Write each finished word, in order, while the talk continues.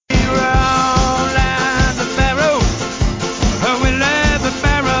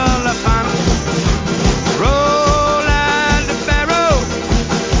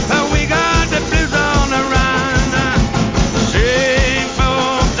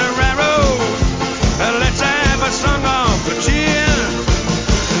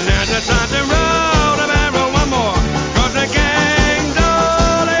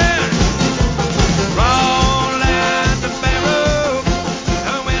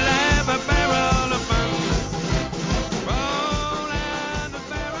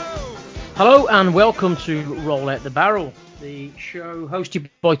Hello and welcome to Roll Out the Barrel, the show hosted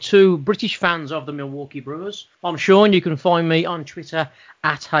by two British fans of the Milwaukee Brewers. I'm Sean. You can find me on Twitter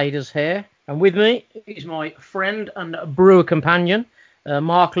at HadersHair. And with me is my friend and brewer companion,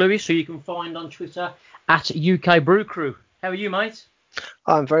 Mark Lewis, who you can find on Twitter at UK Brew Crew. How are you, mate?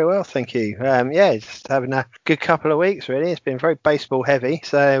 I'm very well, thank you. Just having a good couple of weeks, really. It's been very baseball heavy,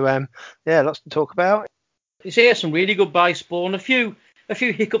 so lots to talk about. It's here some really good baseball and a few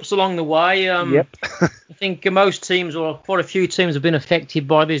hiccups along the way. Yep. I think most teams, or quite a few teams, have been affected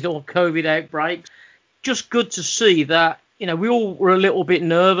by these little COVID outbreaks. Just good to see that, we all were a little bit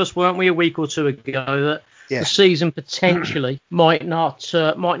nervous, weren't we, a week or two ago, that the season potentially might not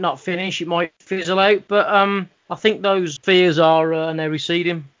finish, it might fizzle out. But I think those fears are now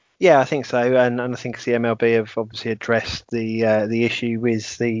receding. Yeah, I think so, and I think the MLB have obviously addressed the issue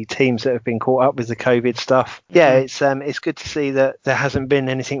with the teams that have been caught up with the COVID stuff. Yeah, it's good to see that there hasn't been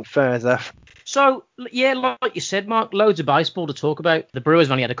anything further. So, yeah, like you said, Mark, loads of baseball to talk about. The Brewers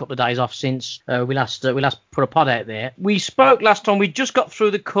have only had a couple of days off since we last put a pod out there. We spoke last time. We just got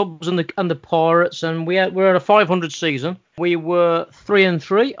through the Cubs and the Pirates, and we're at a 500 season. We were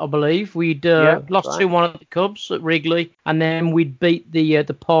 3-3, I believe. We'd lost 2-1 at the Cubs at Wrigley, and then we'd beat the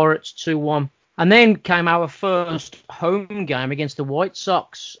Pirates 2-1. And then came our first home game against the White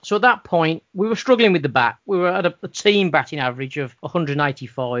Sox. So at that point, we were struggling with the bat. We were at a team batting average of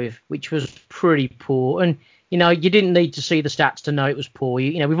 185, which was pretty poor. And, you didn't need to see the stats to know it was poor.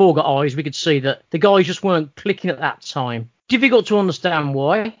 We've all got eyes. We could see that the guys just weren't clicking at that time. Difficult to understand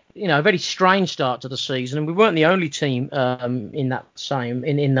why. A very strange start to the season. And we weren't the only team in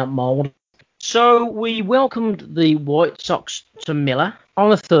that mould. So we welcomed the White Sox to Miller on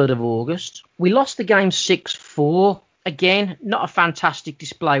the 3rd of August. We lost the game 6-4. Again, not a fantastic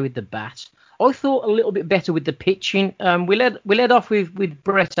display with the bat. I thought a little bit better with the pitching. We led off with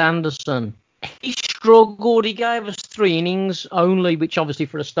Brett Anderson. He struggled. He gave us 3 innings only, which obviously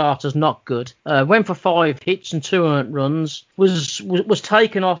for a starter is not good. Went for 5 hits and 2 earned runs. Was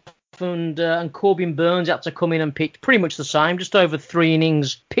taken off. And Corbin Burns had to come in and pitch pretty much the same, just over 3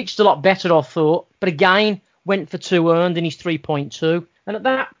 innings. Pitched a lot better, I thought. But again, went for 2 earned in his 3.2. And at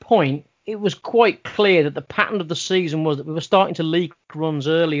that point, it was quite clear that the pattern of the season was that we were starting to leak runs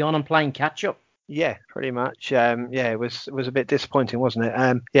early on and playing catch-up. Yeah, pretty much. It was a bit disappointing, wasn't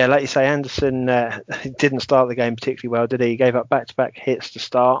it? Like you say, Anderson didn't start the game particularly well, did he? He gave up back-to-back hits to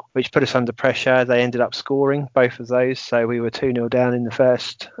start, which put us under pressure. They ended up scoring both of those, so we were 2-0 down in the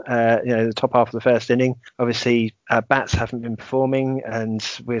first, the top half of the first inning. Obviously, our bats haven't been performing, and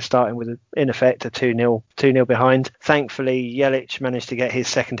we're starting with, in effect, a 2-0 behind. Thankfully, Yelich managed to get his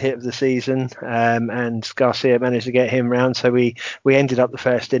second hit of the season, and Garcia managed to get him round, so we ended up the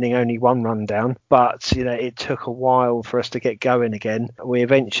first inning only 1 run down. But it took a while for us to get going again. We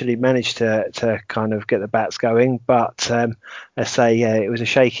eventually managed to kind of get the bats going, but it was a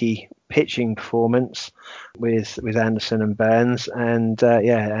shaky pitching performance with Anderson and Burns, and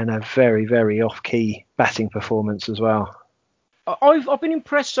a very, very off-key batting performance as well. I've been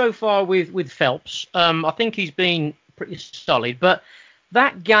impressed so far with Phelps. I think he's been pretty solid, but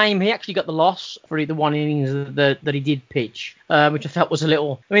that game, he actually got the loss for the 1 innings that he did pitch, which I felt was a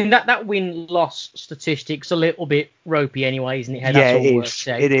little... I mean, that win-loss statistic's a little bit ropey anyway, isn't it?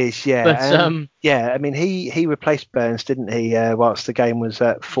 It is, yeah. But, he replaced Burns, didn't he, whilst the game was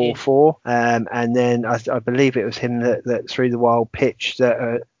at 4-4. And then I believe it was him that threw the wild pitch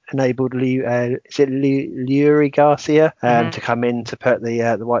that... enabled Leury Garcia to come in to put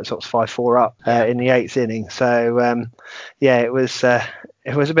the White Sox 5-4 up in the 8th inning. So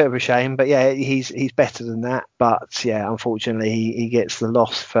it was a bit of a shame, but he's better than that. But unfortunately he gets the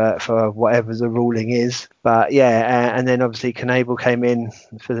loss for whatever the ruling is. But and then obviously Knebel came in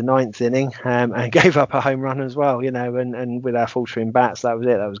for the 9th inning and gave up a home run as well. And with our faltering bats, that was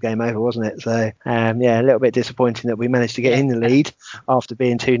it. That was game over, wasn't it? So a little bit disappointing that we managed to get in the lead after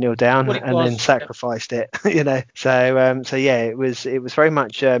being 2-0 down then sacrificed it. So it was very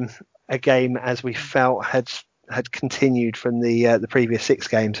much a game as we felt had continued from the previous 6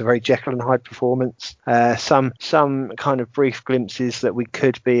 games, a very Jekyll and Hyde performance. Some kind of brief glimpses that we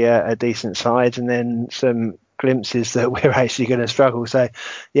could be a decent side, and then some glimpses that we're actually going to struggle. So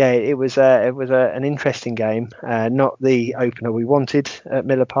it was an interesting game. Not the opener we wanted at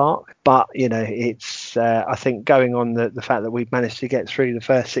Miller Park, but it's I think going on the fact that we've managed to get through the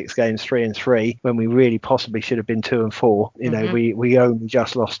first 6 games 3-3 when we really possibly should have been 2-4. We only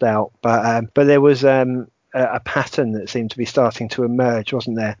just lost out, but there was a pattern that seemed to be starting to emerge,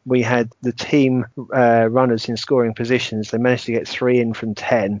 wasn't there? We had the team runners in scoring positions. They managed to get 3 in from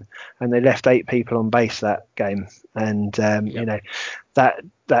 10, and they left 8 people on base that game. And you know,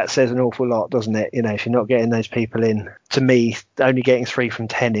 that says an awful lot, doesn't it? You know, if you're not getting those people in, to me, only getting 3 from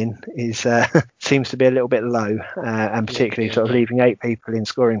 10 in is seems to be a little bit low, and particularly sort of leaving 8 people in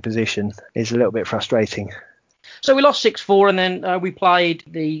scoring position is a little bit frustrating. So we lost 6-4, and then we played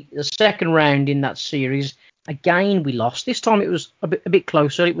the second round in that series. Again, we lost. This time it was a bit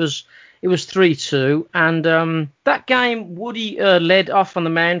closer. It was 3-2, and that game Woody led off on the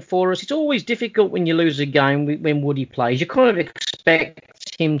mound for us. It's always difficult when you lose a game when Woody plays. You kind of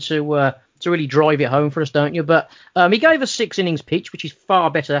expect him to really drive it home for us, don't you? But he gave us 6 innings pitch, which is far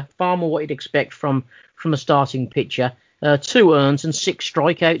better, far more what you'd expect from a starting pitcher. 2 earns and 6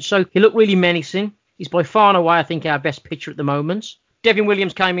 strikeouts, so he looked really menacing. He's by far and away, I think, our best pitcher at the moment. Devin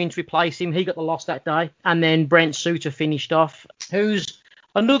Williams came in to replace him. He got the loss that day. And then Brent Suter finished off, who's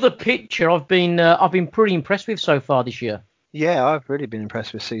another pitcher I've been pretty impressed with so far this year. Yeah, I've really been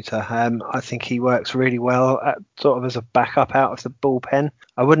impressed with Suter. I think he works really well sort of as a backup out of the bullpen.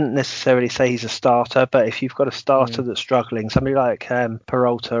 I wouldn't necessarily say he's a starter, but if you've got a starter that's struggling, somebody like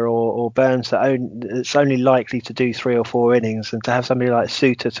Peralta or Burns that's only likely to do 3 or 4 innings, and to have somebody like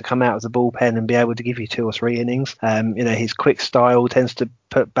Suter to come out of the bullpen and be able to give you 2 or 3 innings, you know, his quick style tends to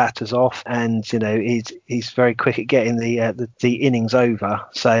put batters off, and you know he's very quick at getting the innings over,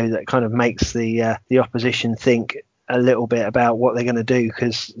 so that kind of makes the opposition think a little bit about what they're going to do,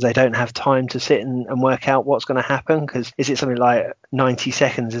 because they don't have time to sit and work out what's going to happen, because is it something like 90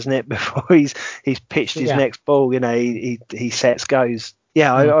 seconds, isn't it, before he's pitched his next ball, you know, he sets, goes.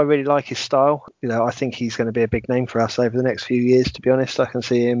 Yeah, I really like his style. You know, I think he's going to be a big name for us over the next few years, to be honest. I can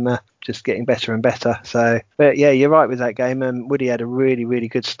see him just getting better and better. So, but yeah, you're right with that game. Woody had a really, really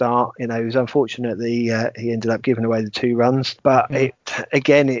good start. You know, it was unfortunate that he ended up giving away the 2 runs. But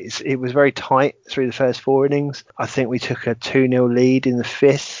it was very tight through the first 4 innings. I think we took a 2-0 lead in the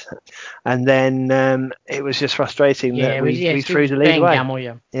 5th. And then it was just frustrating that we threw the lead away. Gamble,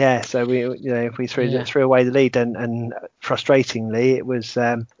 yeah, so we threw away the lead, and frustratingly, it was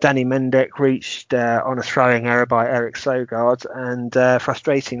Danny Mendick reached on a throwing error by Eric Sogard, and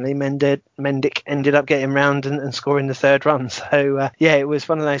frustratingly, Mendick ended up getting round and scoring the 3rd run. So it was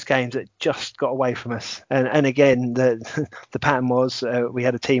one of those games that just got away from us. And again, the pattern was we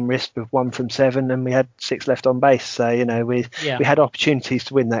had a team risk of 1 from 7, and we had 6 left on base. So you know we had opportunities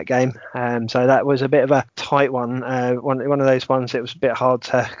to win that game. So that was a bit of a tight one. One of those ones. It was a bit hard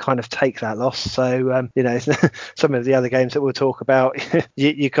to kind of take that loss. So you know, some of the other games that we'll talk about,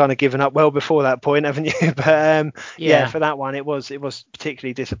 you kind of given up well before that point, haven't you? But for that one, it was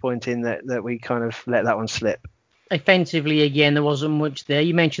particularly disappointing that we kind of let that one slip. Offensively, again, there wasn't much there.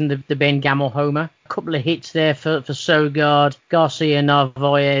 You mentioned the Ben Gamble homer. A couple of hits there for Sogard, Garcia,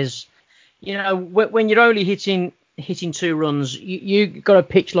 Narvaez. You know, when you're only hitting 2 runs, you got to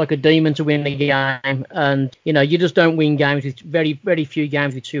pitch like a demon to win the game. And, you know, you just don't win games with very, very few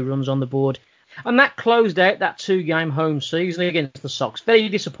games with 2 runs on the board. And that closed out that 2-game home season against the Sox. Very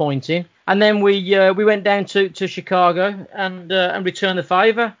disappointing. And then we went down to Chicago and returned the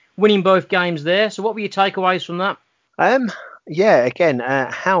favour, winning both games there. So what were your takeaways from that?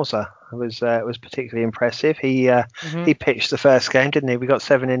 Hauser was particularly impressive. He pitched the first game, didn't he? We got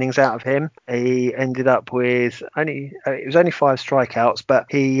 7 innings out of him. He ended up with only 5 strikeouts, but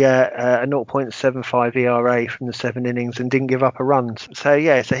he a 0.75 ERA from the 7 innings and didn't give up a run. So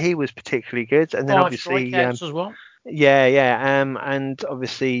he was particularly good. And then 5 obviously strikeouts as well. And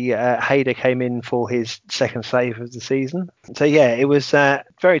obviously Hader came in for his 2nd save of the season. So it was a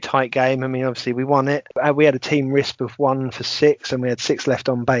very tight game. I mean, obviously we won it. We had a team risk of 1 for 6, and we had 6 left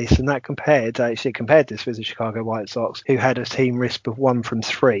on base, and that compared this with the Chicago White Sox, who had a team risk of 1 from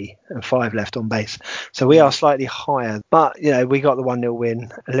 3 and 5 left on base. So we are slightly higher, but you know, we got the 1-0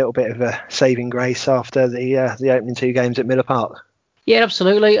 win, a little bit of a saving grace after the opening 2 games at Miller Park. Yeah,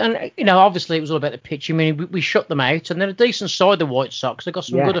 absolutely. And, you know, obviously it was all about the pitch. I mean, we shut them out, and they're a decent side, the White Sox. They've got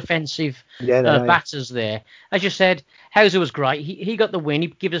some good offensive batters there. As you said, Hauser was great. He got the win. He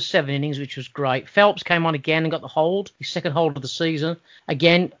gave us 7 innings, which was great. Phelps came on again and got the hold, his 2nd hold of the season.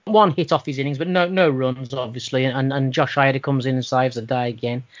 Again, 1 hit off his innings, but no runs, obviously. And Josh Hader comes in and saves the day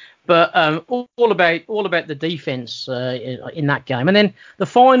again. But all about the defense in that game. And then the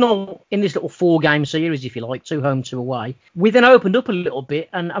final in this little 4-game series, if you like, 2 home, 2 away, we then opened up a little bit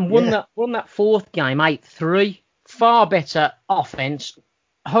and won that 4th game 8-3. Far better offense.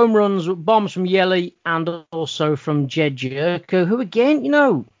 Home runs, bombs from Yelly and also from Jed Jerko, who again, you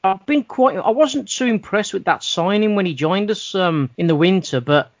know, I wasn't too impressed with that signing when he joined us in the winter,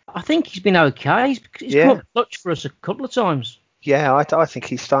 but I think he's been okay. He's come up clutch for us a couple of times. Yeah, I think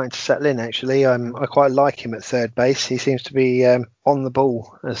he's starting to settle in, actually. I quite like him at third base. He seems to be on the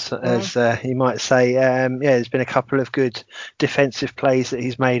ball, as you might say. There's been a couple of good defensive plays that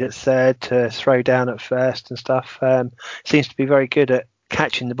he's made at third to throw down at first and stuff. Seems to be very good at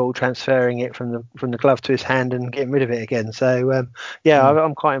catching the ball, transferring it from the glove to his hand and getting rid of it again. So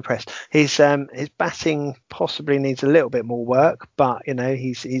I'm quite impressed. His batting possibly needs a little bit more work, but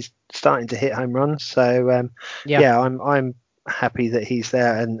he's starting to hit home runs. So I'm happy that he's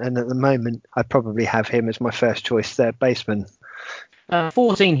there, and at the moment I'd probably have him as my first choice third baseman.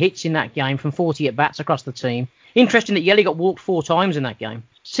 14 hits in that game from 40 at bats across the team. Interesting that Yelly got walked 4 times in that game.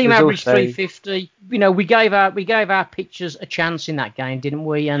 Team average 350. We gave our pitchers a chance in that game, didn't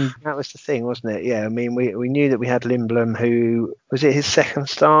we? And that was the thing, wasn't it? Yeah, I mean, we knew that we had Lindblom, who was it his second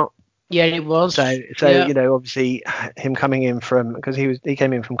start. Yeah, it was. So obviously him coming in because he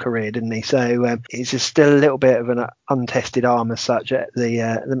came in from Korea, didn't he? So he's just still a little bit of an untested arm as such at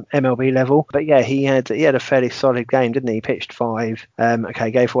the MLB level. But yeah, he had a fairly solid game, didn't he? He pitched 5.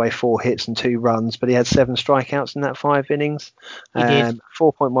 Gave away 4 hits and 2 runs, but he had 7 strikeouts in that 5 innings. He did.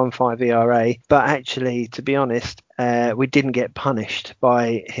 4.15 ERA. But actually, to be honest, we didn't get punished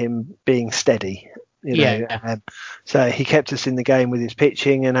by him being steady. So he kept us in the game with his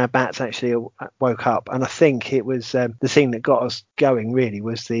pitching, and our bats actually woke up. And I think it was the thing that got us going really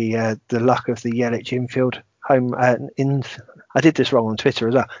was the luck of the Yelich infield home I did this wrong on Twitter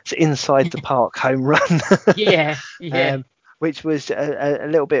as well. It's inside the park home run. Which was a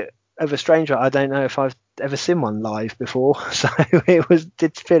little bit of a strange one. I don't know if I've ever seen one live before, so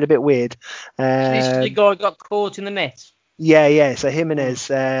did feel a bit weird. The guy got caught in the net. Yeah. So Jimenez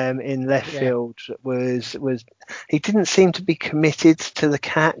in left field was he didn't seem to be committed to the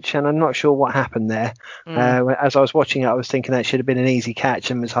catch, and I'm not sure what happened there. As I was watching it, I was thinking that should have been an easy catch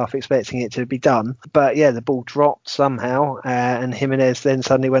and was half expecting it to be done. But yeah, the ball dropped somehow, and Jimenez then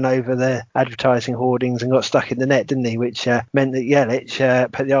suddenly went over the advertising hoardings and got stuck in the net, didn't he? Which meant that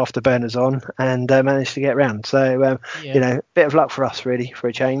Yelich put the afterburners on and managed to get round. So bit of luck for us really for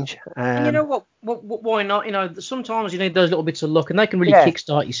a change. And you know what? Why not? Sometimes you need those little bits of luck, and they can really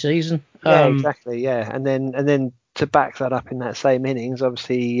kickstart your season. Yeah, exactly. Yeah, and then to back that up in that same innings,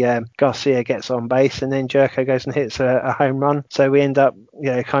 obviously Garcia gets on base, and then Jerko goes and hits a home run. So we end up,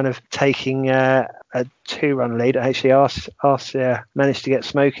 kind of taking a 2-run lead. Actually, Arcia managed to get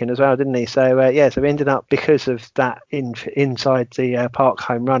smoking as well, didn't he? So so we ended up, because of that inside the park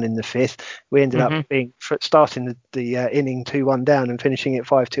home run in the 5th, we ended up starting the inning 2-1 down and finishing it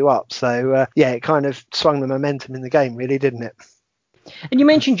 5-2 up. So it kind of swung the momentum in the game, really, didn't it? And you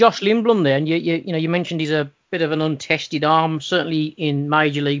mentioned Josh Lindblom there, and you mentioned he's a bit of an untested arm, certainly in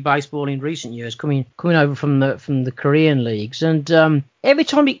Major League Baseball in recent years, coming over from the Korean leagues. And every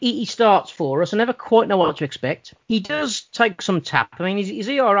time he starts for us, I never quite know what to expect. He does take some tap. I mean, his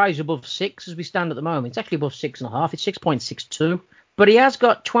ERA is above 6 as we stand at the moment. It's actually above 6.5. It's 6.62. But he has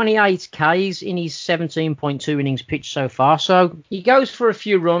got 28 Ks in his 17.2 innings pitched so far. So he goes for a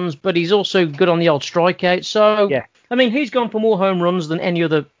few runs, but he's also good on the old strikeout. So, I mean, he's gone for more home runs than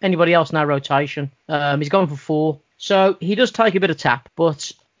anybody else in our rotation. He's gone for 4. So he does take a bit of tap,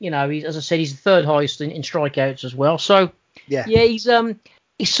 but, as I said, he's the 3rd highest in strikeouts as well. So, he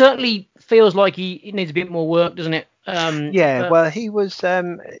certainly feels like he needs a bit more work, doesn't it? Well, he was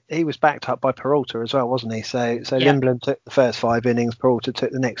backed up by Peralta as well, wasn't he? So Lindblom took the first 5 innings, Peralta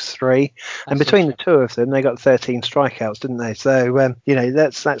took the next 3, and between the two of them, they got 13 strikeouts, didn't they? So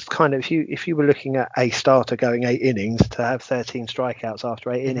that's kind of, if you were looking at a starter going 8 innings, to have 13 strikeouts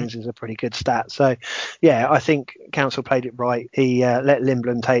after 8 innings is a pretty good stat. So I think Council played it right. He let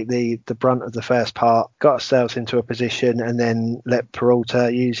Lindblom take the brunt of the first part, got ourselves into a position, and then let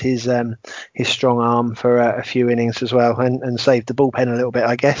Peralta use his strong arm for a few innings as well, and saved the bullpen a little bit,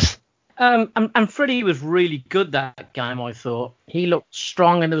 I guess. And Freddie was really good that game, I thought. He looked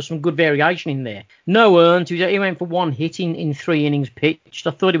strong, and there was some good variation in there. No earned. He went for 1 hit in 3 innings pitched.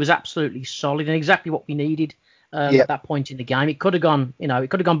 I thought he was absolutely solid and exactly what we needed at that point in the game. It could have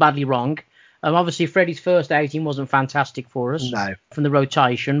gone badly wrong. Obviously, Freddie's first outing wasn't fantastic for us from the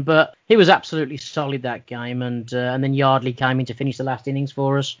rotation, but he was absolutely solid that game, and then Yardley came in to finish the last innings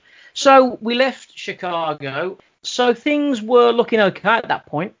for us. So we left Chicago. So things were looking okay at that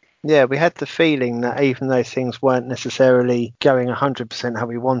point. Yeah, we had the feeling that even though things weren't necessarily going 100% how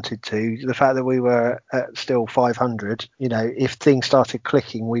we wanted to, the fact that we were at still 500, if things started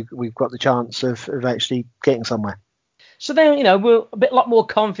clicking, we've got the chance of actually getting somewhere. So then, we're a lot more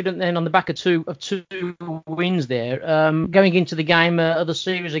confident then on the back of two wins there, going into the game of the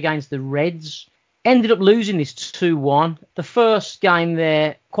series against the Reds. ended up losing this 2-1. The first game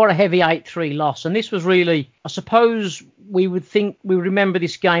there, quite a heavy 8-3 loss. And this was really, I suppose we would remember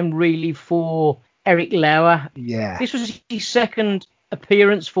this game really for Eric Lauer. Yeah. This was his second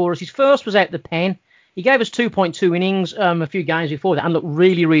appearance for us. His first was out the pen. He gave us 2.2 innings a few games before that and looked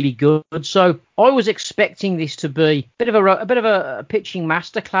really, really good. So I was expecting this to be a bit of a pitching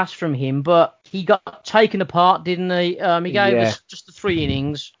masterclass from him, but he got taken apart, didn't he? He gave us just the 3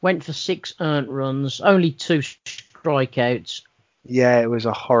 innings, went for 6 earned runs, only 2 strikeouts. Yeah, it was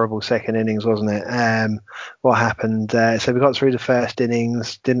a horrible second innings, wasn't it? What happened? So we got through the first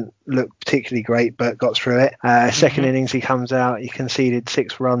innings, didn't look particularly great, but got through it. Second innings, he comes out, he conceded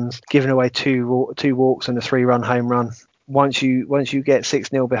 6 runs, giving away two walks and a 3-run home run. Once you get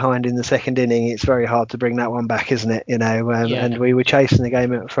 6-0 behind in the second inning, it's very hard to bring that one back, isn't it? And we were chasing the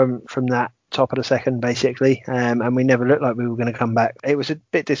game from that top of the second basically, and we never looked like we were going to come back. It was a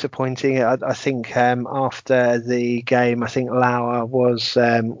bit disappointing. I think after the game, I think Lauer was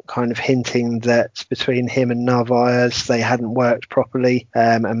kind of hinting that between him and Narvaez they hadn't worked properly,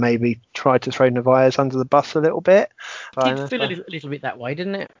 and maybe tried to throw Narvaez under the bus a little bit. It did feel a little bit that way,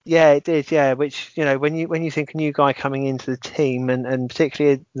 didn't it? Yeah, it did. Yeah, which when you think a new guy coming into the team, and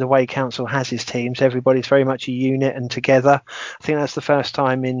particularly the way Council has his teams, everybody's very much a unit and together. I think that's the first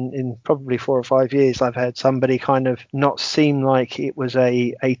time in probably 4 or 5 years I've had somebody kind of not seem like it was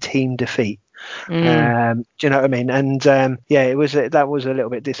a team defeat. Do you know what I mean? And that was a little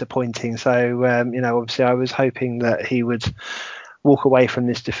bit disappointing. So obviously I was hoping that he would walk away from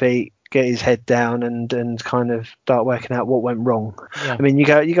this defeat, get his head down and kind of start working out what went wrong. Yeah. I mean, you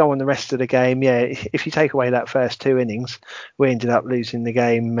go on the rest of the game. Yeah, if you take away that first 2 innings, we ended up losing the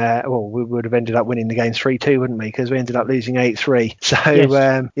game. We would have ended up winning the game 3-2, wouldn't we? Because we ended up losing 8-3. So,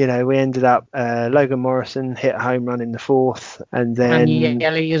 yes. We ended up, Logan Morrison hit a home run in the 4th. And then... And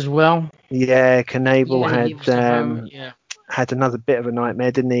Yelly as well. Yeah, Knable had another bit of a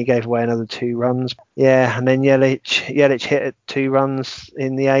nightmare, didn't he? He gave away another 2 runs. Yeah, and then Yelich hit 2 runs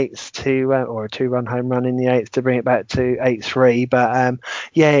in the 8th or a 2-run home run in the 8th to bring it back to 8-3. But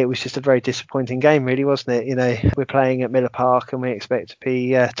it was just a very disappointing game, really, wasn't it? We're playing at Miller Park and we expect to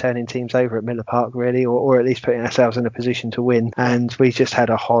be turning teams over at Miller Park, really, or at least putting ourselves in a position to win. And we just had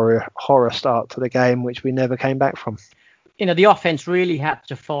a horror start to the game, which we never came back from. The offense really had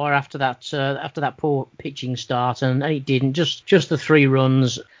to fire after that poor pitching start, and it didn't. Just the 3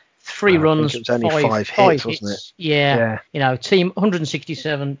 runs. 3 runs, it was only 5 hits, wasn't it? Yeah. Team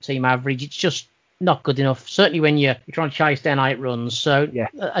 167 team average. It's just not good enough. Certainly when you're trying to chase down 8 runs. So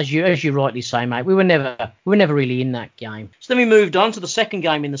as you rightly say, mate, we were never really in that game. So then we moved on to the second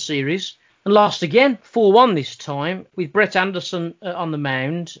game in the series. And lost again, 4-1 this time, with Brett Anderson on the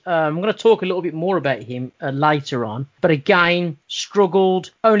mound. I'm going to talk a little bit more about him later on. But again, struggled,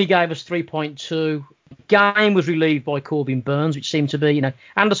 only gave us 3.2. Game was relieved by Corbin Burns, which seemed to be,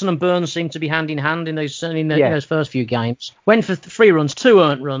 Anderson and Burns seemed to be hand in hand in those first few games. Went for 3 runs, 2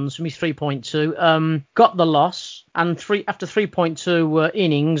 earned runs from his 3.2. Got the loss, and after 3.2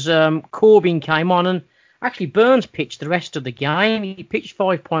 innings, Corbin came on and actually, Burns pitched the rest of the game. He pitched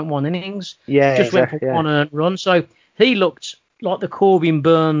 5.1 innings. Went for 1 earned run. So he looked like the Corbin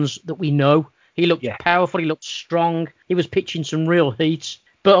Burns that we know. He looked powerful. He looked strong. He was pitching some real heat.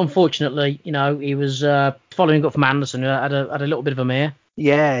 But unfortunately, he was following up from Anderson, who had a little bit of a mare.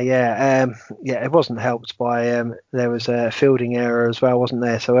 It wasn't helped by there was a fielding error as well, wasn't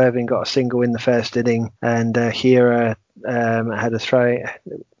there? So Irving got a single in the first inning, and Hira had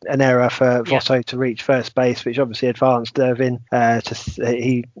an error for Votto to reach first base, which obviously advanced Irvin.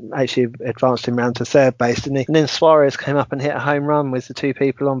 He actually advanced him round to third base, didn't he? And then Suarez came up and hit a home run with the 2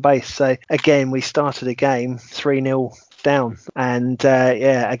 people on base. So again, we started a game 3-0 down, and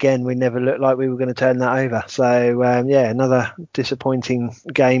again we never looked like we were going to turn that over. So another disappointing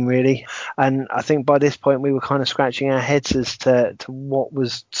game, really. And I think by this point we were kind of scratching our heads as to what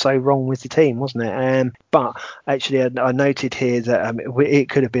was so wrong with the team, wasn't it? But actually I noted here that it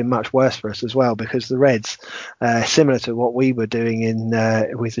could have been much worse for us as well, because the Reds, similar to what we were doing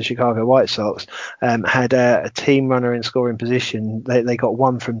with the Chicago White Sox, had a team runner in scoring position. They got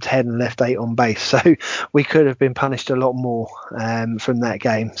 1 from 10 and left 8 on base, so we could have been punished a lot more from that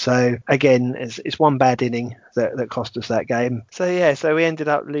game. So again, it's one bad inning that cost us that game. So we ended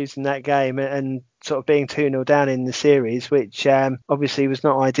up losing that game and sort of being 2-0 down in the series, which obviously was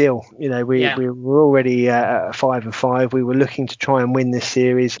not ideal. We were already at 5-5. We were looking to try and win this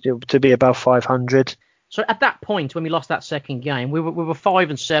series to be above 500. So at that point, when we lost that second game, we were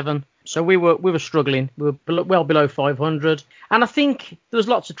 5-7. So we were struggling. We were well below 500. And I think there was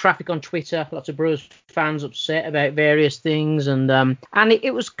lots of traffic on Twitter, lots of Brewers fans upset about various things. And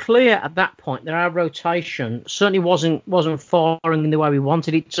it was clear at that point that our rotation certainly wasn't firing in the way we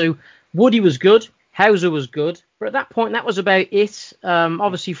wanted it to. Woody was good. Hauser was good. But at that point, that was about it.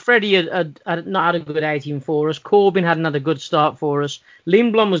 Obviously, Freddie had not had a good outing for us. Corbin hadn't had a good start for us.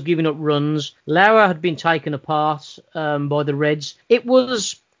 Lindblom was giving up runs. Lauer had been taken apart by the Reds. It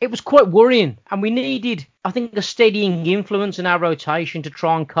was quite worrying, and we needed, I think, a steadying influence in our rotation to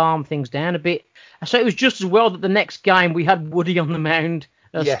try and calm things down a bit. So it was just as well that the next game we had Woody on the mound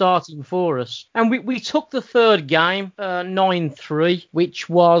starting for us. And we took the third game 9-3, which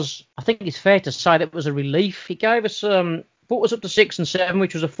was, I think it's fair to say, that was a relief. He gave us put us up to 6-7,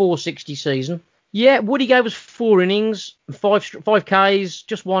 which was a 460 season. Yeah, Woody gave us 4 innings, 5 Ks,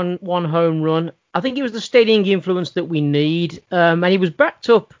 just one home run. I think it was the steadying influence that we need, and he was backed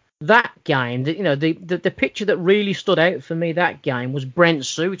up that game. The picture that really stood out for me that game was Brent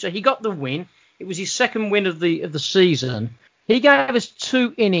Suter. He got the win. It was his second win of the season. He gave us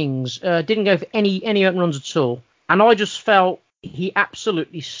 2 innings, didn't go for any open runs at all, and I just felt he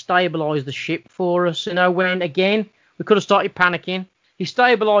absolutely stabilised the ship for us. When again we could have started panicking. He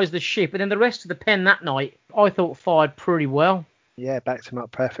stabilised the ship, and then the rest of the pen that night, I thought, fired pretty well. Yeah, backed him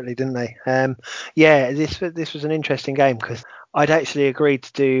up perfectly, didn't they? This was an interesting game because I'd actually agreed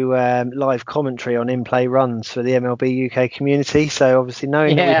to do live commentary on in-play runs for the MLB UK community. So obviously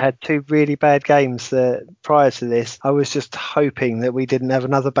knowing that we'd had 2 really bad games prior to this, I was just hoping that we didn't have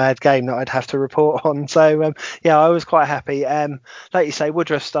another bad game that I'd have to report on. So I was quite happy. Like you say,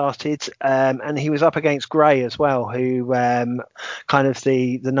 Woodruff started and he was up against Gray as well, who kind of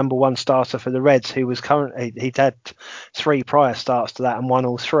the number 1 starter for the Reds, who was currently, he'd had 3 prior starts to that and won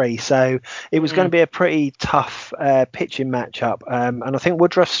all 3. So it was going to be a pretty tough pitching match. And I think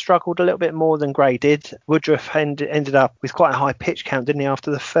Woodruff struggled a little bit more than Gray did. Woodruff ended up with quite a high pitch count, didn't he? After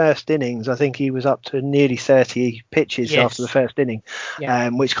the first innings, I think he was up to nearly 30 pitches after the first inning,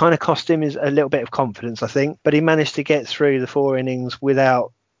 which kind of cost him a little bit of confidence, I think. But he managed to get through the 4 innings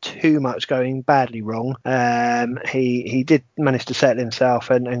without too much going badly wrong. He did manage to settle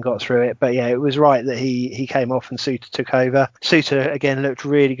himself and got through it. But yeah, it was right that he came off and Suter took over. Suter again looked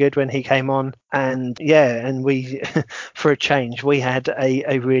really good when he came on. And we, for a change, we had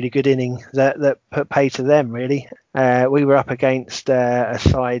a really good inning that put pay to them, really. We were up against a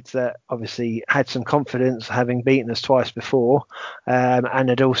side that obviously had some confidence, having beaten us twice before, and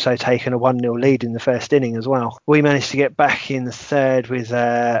had also taken a 1-0 lead in the first inning as well. We managed to get back in the third with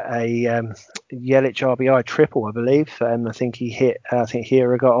a Yelich RBI triple, I believe. I think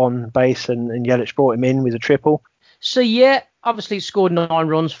Hira got on base and Yelich brought him in with a triple. So yeah, obviously scored 9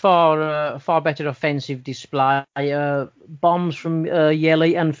 runs, far better offensive display. Bombs from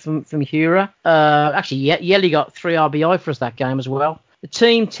Yelly and from Hura. Actually, Yelly got 3 RBI for us that game as well. The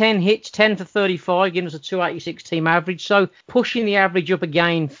team 10 hits, 10 for 35, giving us a 286 team average. So pushing the average up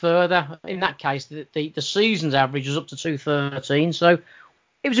again further. In that case, the season's average was up to 213. So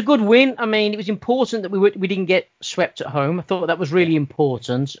it was a good win. I mean, it was important that we didn't get swept at home. I thought that was really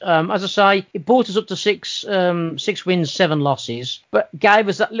important. As I say, it brought us up to 6 wins, 7 losses, but gave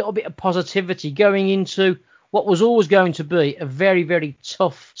us that little bit of positivity going into what was always going to be a very, very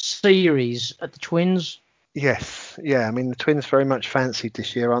tough series at the Twins. Yes, yeah. I mean, the Twins very much fancied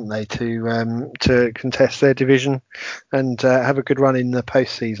this year, aren't they, to contest their division and have a good run in the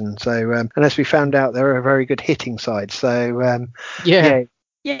postseason. So, and as we found out, they're a very good hitting side. So,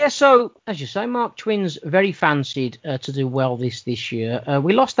 Yeah, so as you say, Mark, Twins very fancied to do well this year.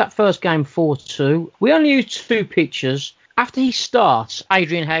 We lost that first game 4-2. We only used 2 pitchers. After he starts,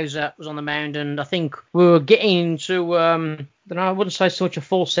 Adrian Hauser was on the mound, and I think we were getting into, I wouldn't say so much a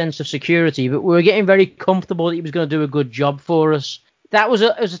false sense of security, but we were getting very comfortable that he was going to do a good job for us. It was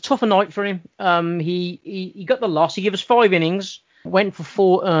a tougher night for him. He got the loss. He gave us 5 innings. Went for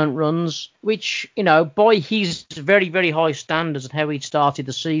 4 earned runs, which, by his very, very high standards and how he'd started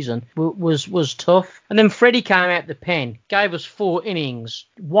the season, was tough. And then Freddie came out the pen, gave us 4 innings,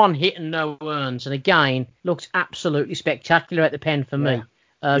 1 hit and no earns, and again, looked absolutely spectacular at the pen for me.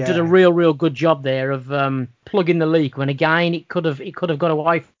 Did a real good job there of plugging the leak when, again, it could have got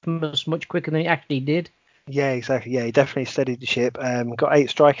away from us much quicker than it actually did. Yeah, exactly. Yeah, he definitely steadied the ship. Got 8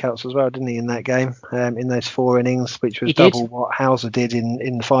 strikeouts as well, didn't he, in that game, in those 4 innings, which was double what Hauser did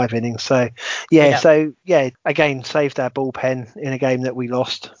in the 5 innings. So, again, saved our bullpen in a game that we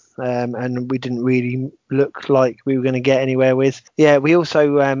lost. And we didn't really look like we were going to get anywhere with. Yeah, we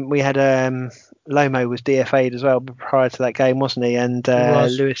also we had Lomo was DFA'd as well prior to that game, wasn't he? And He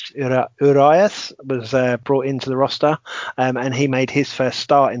was. Luis Urias was brought into the roster, and he made his first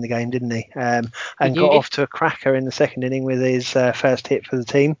start in the game, didn't he? And got off to a cracker in the second inning with his first hit for the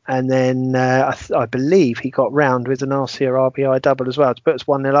team. And then I believe he got round with an RCR RBI double as well to put us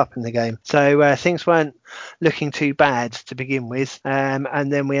 1-0 up in the game. So things weren't looking too bad to begin with.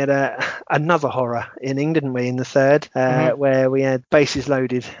 And then we had another horror inning, didn't we, in the third, where we had bases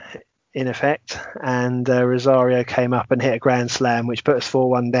loaded in effect, and Rosario came up and hit a grand slam, which put us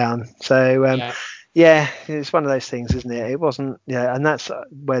 4-1 down. So yeah, it's one of those things, isn't it? It wasn't, and that's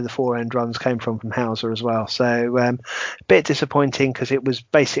where the 4-end runs came from Hauser as well. So a bit disappointing, because it was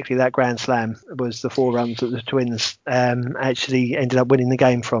basically that grand slam was the 4 runs that the Twins actually ended up winning the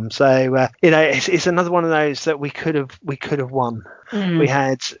game from. So it's another one of those that we could have won. We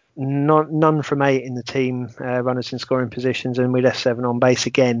had none from 8 in the team, runners in scoring positions, and we left 7 on base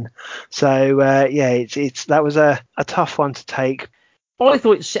again. So that was a tough one to take. I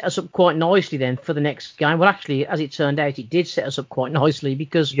thought it set us up quite nicely then for the next game. Well, actually, as it turned out, it did set us up quite nicely,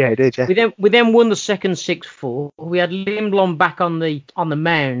 because it did, yeah. we then won the second 6-4. We had Lindblom back on the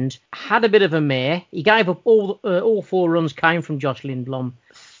mound, had a bit of a mare. He gave up all 4 runs came from Josh Lindblom.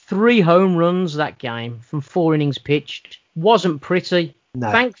 3 home runs that game from 4 innings pitched. Wasn't pretty.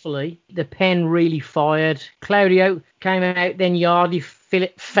 No. Thankfully, the pen really fired. Claudio came out, then Yardy,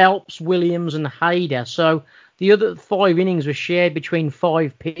 Phelps, Williams, and Hader. So the other 5 innings were shared between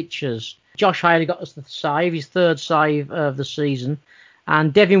 5 pitchers. Josh Hader got us the save, his 3rd save of the season.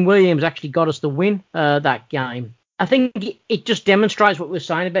 And Devin Williams actually got us the win that game. I think it just demonstrates what we're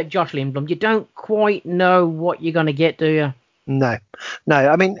saying about Josh Lindblom. You don't quite know what you're going to get, do you? No.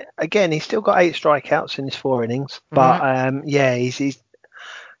 I mean, again, he's still got 8 strikeouts in his 4 innings. But,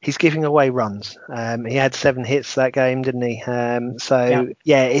 he's giving away runs. He had 7 hits that game, didn't he? He's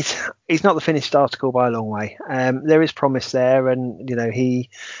not the finished article by a long way. There is promise there, and he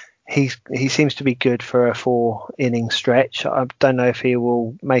seems to be good for a 4-inning stretch. I don't know if he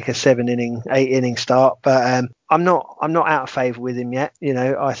will make a 8-inning start, but I'm not out of favour with him yet.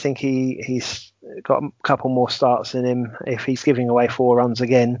 I think he's got a couple more starts in him. If he's giving away 4 runs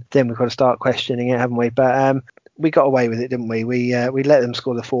again, then we've got to start questioning it, haven't we? But we got away with it, didn't we? We let them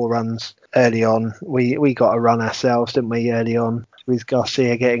score the 4 runs early on. We got a run ourselves, didn't we, early on, with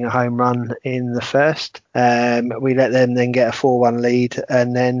Garcia getting a home run in the first. We let them then get a 4-1 lead,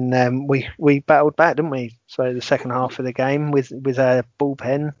 and then we battled back, didn't we? So the second half of the game with our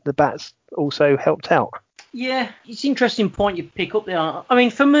bullpen, the bats also helped out. Yeah, it's an interesting point you pick up there. I mean,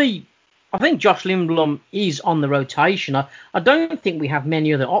 for me, I think Josh Lindblom is on the rotation. I don't think we have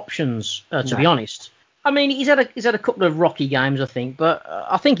many other options, to be honest. I mean, he's had a couple of rocky games, I think, but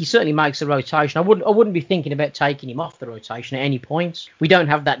I think he certainly makes a rotation. I wouldn't be thinking about taking him off the rotation at any point. We don't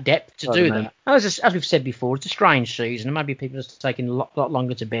have that depth to do that. As we've said before, it's a strange season, and maybe people are taking a lot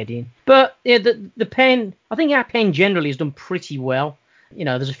longer to bed in. But yeah, the pen, I think our pen generally has done pretty well.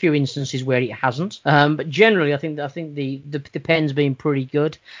 There's a few instances where it hasn't, but generally, I think the pen's been pretty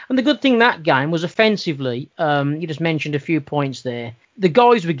good. And the good thing that game was offensively. You just mentioned a few points there. The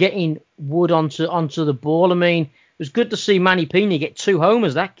guys were getting wood onto the ball. I mean, it was good to see Manny Pena get 2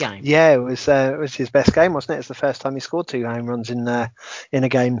 homers that game. Yeah, it was his best game, wasn't it? It's the first time he scored 2 home runs in a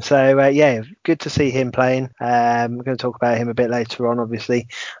game. So good to see him playing. We're going to talk about him a bit later on. Obviously,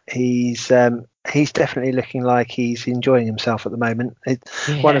 he's definitely looking like he's enjoying himself at the moment.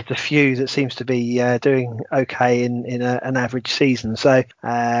 One of the few that seems to be doing okay in an average season. So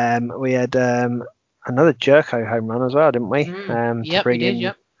we had another Jerko home run as well, didn't we? Yep, we did.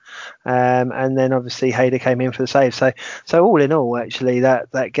 Yep. And then obviously Hader came in for the save. So all in all, actually,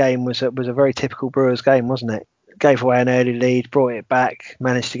 that game was a very typical Brewers game, wasn't it? Gave away an early lead, brought it back,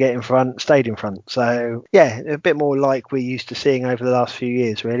 managed to get in front, stayed in front. So yeah, a bit more like we're used to seeing over the last few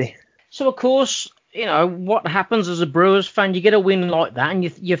years, really. So of course, what happens as a Brewers fan, you get a win like that, and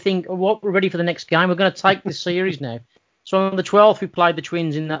you think, we're ready for the next game. We're going to take this series now. So on the 12th, we played the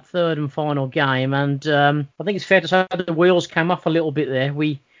Twins in that 3rd and final game, and I think it's fair to say that the wheels came off a little bit there.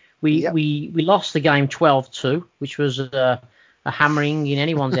 We lost the game 12-2, which was a hammering in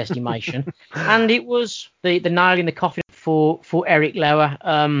anyone's estimation, and it was the nail in the coffin for Eric Lauer.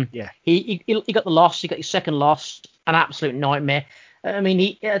 He got the loss. He got his second loss, an absolute nightmare. I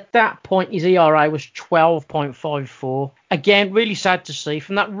mean, at that point, his ERA was 12.54. Again, really sad to see.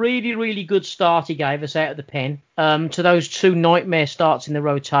 From that really, really good start he gave us out of the pen to those 2 nightmare starts in the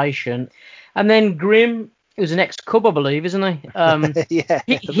rotation. And then Grimm, who's an ex-Cub, I believe, isn't he?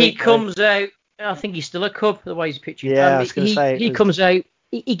 He comes out. I think he's still a Cub, the way he's pitching. Yeah, I was going to say. He comes out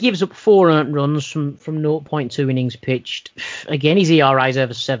he gives up 4 earned runs from 0.2 innings pitched. Again, his ERA is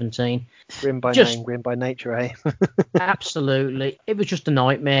over 17. Grim by name, grim by nature, eh? Absolutely. It was just a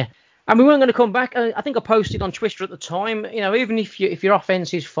nightmare. And we weren't going to come back. I think I posted on Twitter at the time, even if your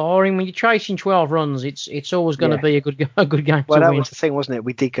offence is firing, when you're chasing 12 runs, it's always going to be a good game well, to that win. was the thing, wasn't it?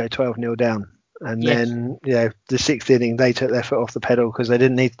 We did go 12-0 down. And Yes. then, the 6th inning, they took their foot off the pedal because they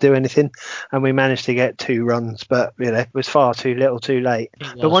didn't need to do anything. And we managed to get 2 runs, but, it was far too little too late.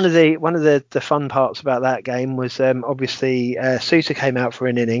 But one of the fun parts about that game was obviously Souter came out for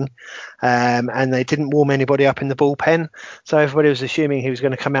an inning and they didn't warm anybody up in the bullpen. So everybody was assuming he was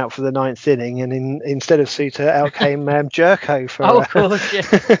going to come out for the 9th inning. And instead of Souter, out came Jerko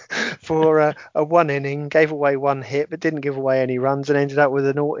for a 1 inning, gave away 1 hit, but didn't give away any runs and ended up with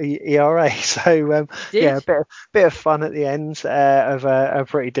an ERA. So a bit of fun at the end of a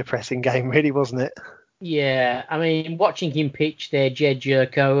pretty depressing game, really, wasn't it? Yeah, I mean, watching him pitch there, Jed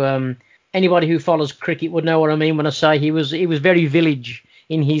Jerko. Anybody who follows cricket would know what I mean when I say he was very village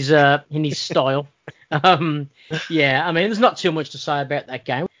in his style. I mean, there's not too much to say about that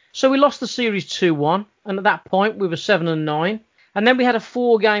game. So we lost the series 2-1, and at that point we were 7-9. And then we had a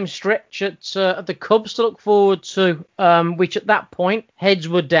 4-game stretch at the Cubs to look forward to, which at that point heads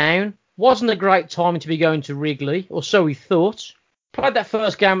were down. Wasn't a great time to be going to Wrigley, or so we thought. Played that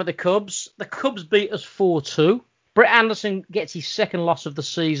first game at the Cubs. The Cubs beat us 4-2. Brett Anderson gets his 2nd loss of the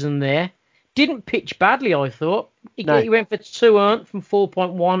season there. Didn't pitch badly, I thought. He went for 2 earned from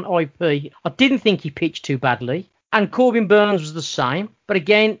 4.1 IP. I didn't think he pitched too badly. And Corbin Burns was the same. But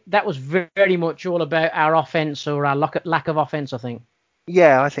again, that was very much all about our offence or our lack of offence, I think.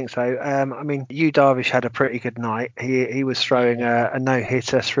 Yeah, I think so. I mean, Yu Darvish had a pretty good night. He was throwing a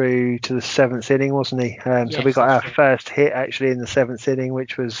no-hitter through to the 7th inning, wasn't he? So we got our first hit actually in the 7th inning,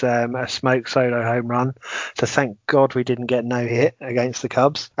 which was a smoke solo home run. So thank God we didn't get no hit against the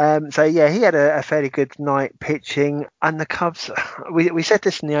Cubs. He had a fairly good night pitching. And the Cubs, we said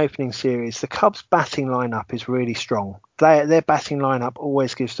this in the opening series, the Cubs batting lineup is really strong. Their batting lineup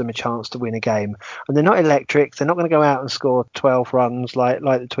always gives them a chance to win a game, and they're not electric. They're not going to go out and score 12 runs like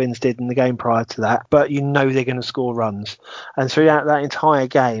the Twins did in the game prior to that, but they're going to score runs. And throughout that entire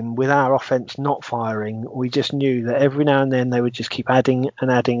game, with our offense not firing, we just knew that every now and then they would just keep adding and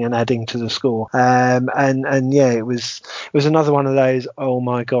adding and adding to the score. It was another one of those oh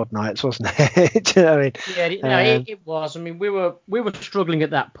my god nights, wasn't it? Do you know what I mean? Yeah, it was. I mean, we were struggling at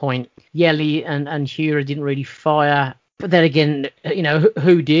that point. Yelly and Hura didn't really fire. But then again,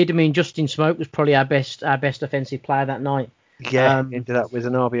 who did? I mean, Justin Smoke was probably our best offensive player that night. Yeah, he ended up with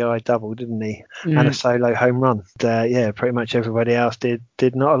an RBI double, didn't he? And a solo home run. Pretty much everybody else did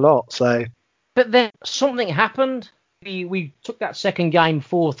not a lot. So, but then something happened. We took that second game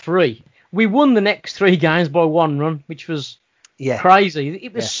 4-3. We won the next 3 games by 1 run, which was crazy.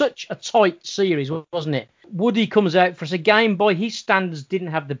 It was such a tight series, wasn't it? Woody comes out for us again. By his standards, didn't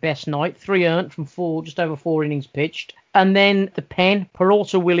have the best night. 3 earned from just over 4 innings pitched. And then the pen,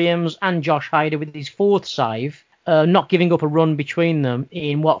 Peralta Williams and Josh Hader with his 4th save, not giving up a run between them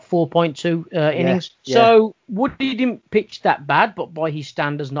in 4.2 innings. Yeah. So Woody didn't pitch that bad, but by his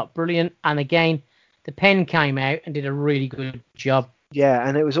standards, not brilliant. And again, the pen came out and did a really good job. Yeah,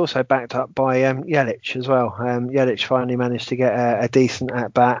 and it was also backed up by Yelich as well. Yelich finally managed to get a decent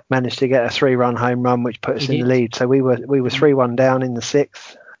at-bat, managed to get a 3-run home run, which put us in the lead. So we were 3-1 down in the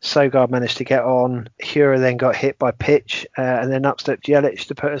 6th. Sogard managed to get on. Hura then got hit by pitch, and then up stepped Yelich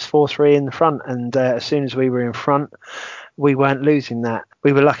to put us 4-3 in the front. And as soon as we were in front, we weren't losing that.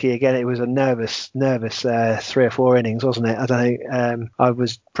 We were lucky again. It was a nervous 3 or 4 innings, wasn't it? I don't know. I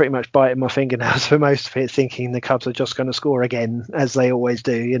was pretty much biting my fingernails for most of it, thinking the Cubs are just going to score again, as they always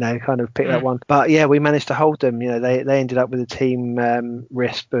do. Kind of pick that one. But yeah, we managed to hold them. They ended up with a team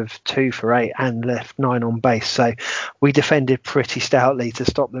RISP of 2 for 8 and left 9 on base. So we defended pretty stoutly to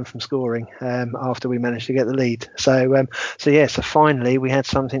stop them from scoring after we managed to get the lead. So finally we had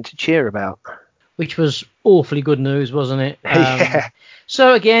something to cheer about. Which was awfully good news, wasn't it? Yeah.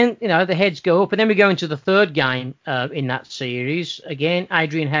 So again, the heads go up, and then we go into the 3rd game in that series. Again,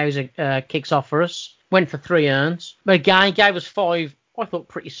 Adrian Hauser kicks off for us, went for 3 earns, but again gave us 5, I thought,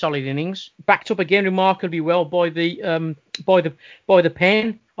 pretty solid innings. Backed up again remarkably well by the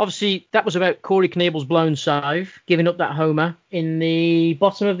pen. Obviously, that was about Corey Knebel's blown save, giving up that homer in the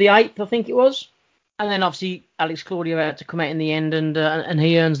bottom of the 8th, I think it was. And then obviously Alex Claudio had to come out in the end, and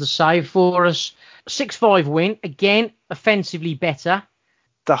he earns the save for us. 6-5 win, again offensively better.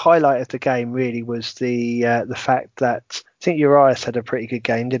 The highlight of the game really was the fact that I think Urias had a pretty good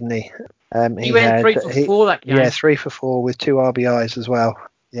game, didn't he? He went 3 for 4 that game. Yeah, 3 for 4 with 2 RBIs as well.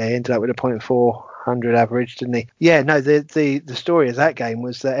 Yeah, he ended up with a .4 100 average, didn't he? Yeah, no, the story of that game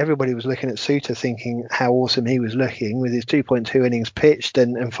was that everybody was looking at Suter thinking how awesome he was looking with his 2.2 innings pitched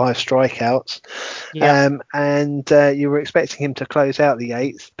and 5 strikeouts. Yeah. And you were expecting him to close out the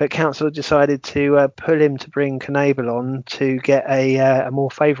 8th, but Council decided to pull him to bring Knebel on to get a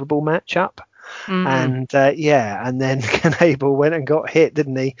more favourable matchup. And and then Knebel went and got hit,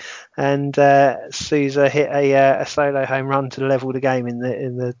 didn't he? And Souza hit a solo home run to level the game in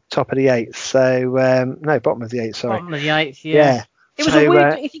the top of the 8th. So no, bottom of the 8th. Sorry, Bottom of the 8th. yeah. It was a weird.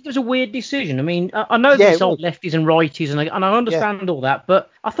 I think it was a weird decision. I mean, I know there's all lefties and righties, and I understand all that, but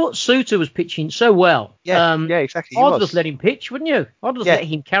I thought Suter was pitching so well. Yeah, exactly. I'd just let him pitch, wouldn't you? I'd just let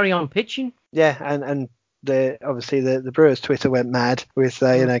him carry on pitching. Yeah, and obviously the Brewers Twitter went mad with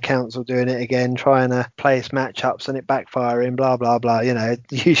Council doing it again, trying to place matchups and it backfiring, blah blah blah. The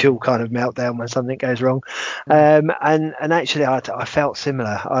usual kind of meltdown when something goes wrong. And actually, I felt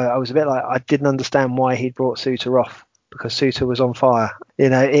similar. I was a bit like I didn't understand why he'd brought Suter off, because Suter was on fire.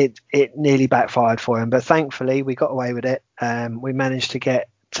 It nearly backfired for him, but thankfully we got away with it. We managed to get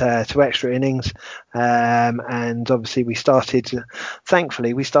to extra innings, and obviously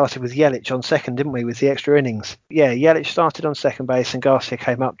thankfully we started with Yelich on second, didn't we, with the extra innings? Yeah, Yelich started on second base and Garcia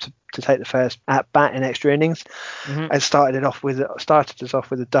came up to take the first at bat in extra innings, and started us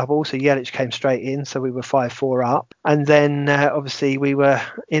off with a double. So Yelich came straight in, so we were 5-4 up, and then obviously we were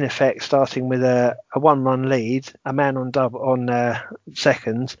in effect starting with a 1-run lead, a man on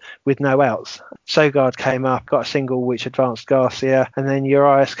second with no outs. Sogard came up, got a single which advanced Garcia, and then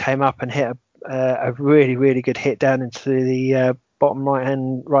Urias came up and hit a really, really good hit down into the bottom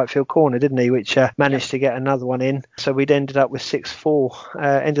right field corner, didn't he? Which managed to get another one in. So we'd ended up with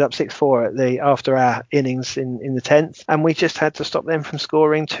 6-4 after our innings in the 10th, and we just had to stop them from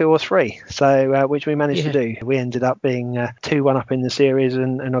scoring 2 or 3. So which we managed to do. We ended up being 2-1 up in the series,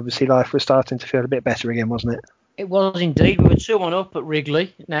 and obviously life was starting to feel a bit better again, wasn't it? It was indeed. We were 2-1 up at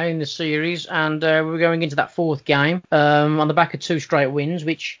Wrigley now in the series, and we were going into that 4th game on the back of 2 straight wins,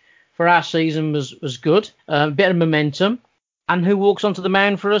 which for our season was good. A bit of momentum. And who walks onto the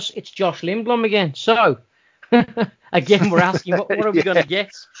mound for us? It's Josh Lindblom again. So, again, we're asking, what are we going to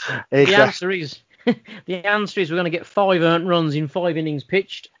get? Exactly. The answer is we're going to get 5 earned runs in 5 innings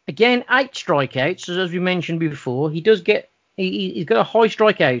pitched. Again, 8 strikeouts, as we mentioned before. He's got a high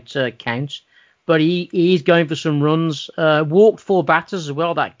strikeout count, but he is going for some runs. Walked 4 batters as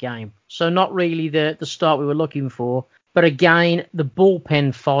well that game. So not really the start we were looking for. But again, the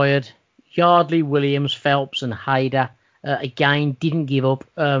bullpen fired. Yardley, Williams, Phelps, and Hader. Again, didn't give up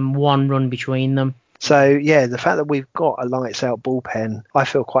 1 run between them. So, yeah, the fact that we've got a lights-out bullpen, I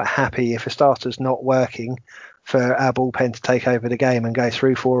feel quite happy if a starter's not working for our bullpen to take over the game and go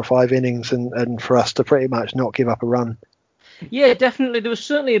through 4 or 5 innings and for us to pretty much not give up a run. Yeah, definitely. There was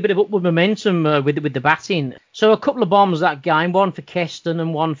certainly a bit of upward momentum with the batting. So a couple of bombs that game, 1 for Keston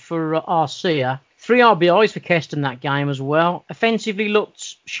and 1 for Arcia. 3 RBIs for Keston that game as well. Offensively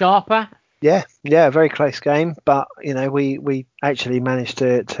looked sharper. Yeah, a very close game, but we actually managed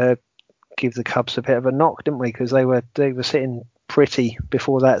to give the Cubs a bit of a knock, didn't we? Because they were sitting pretty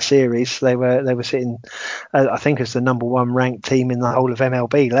before that series. They were sitting, I think, as the number 1 ranked team in the whole of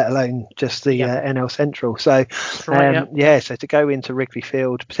MLB, let alone just the NL Central. So, so to go into Wrigley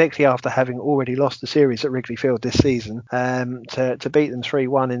Field, particularly after having already lost the series at Wrigley Field this season, to beat them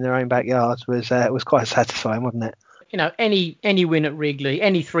 3-1 in their own backyard was quite satisfying, wasn't it? Any win at Wrigley,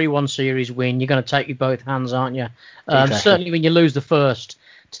 any 3-1 series win, you're going to take with both hands, aren't you? Exactly. Certainly when you lose the first,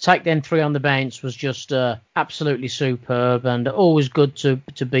 to take them 3 on the bounce was just absolutely superb, and always good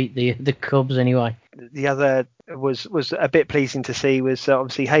to beat the Cubs anyway. The other was a bit pleasing to see was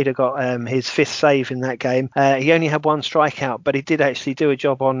obviously Hader got his 5th save in that game. He only had 1 strikeout, but he did actually do a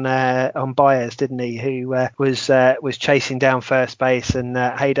job on Baez, didn't he? Who was chasing down first base, and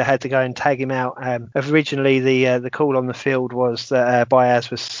Hader had to go and tag him out. Originally, the call on the field was that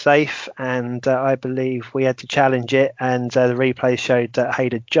Baez was safe, and I believe we had to challenge it, and the replay showed that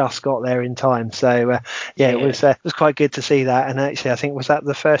Hader just got there in time. So it was quite good to see that. And actually, I think was that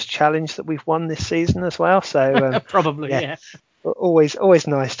the first challenge that we've won this season as well. So probably, yeah. Always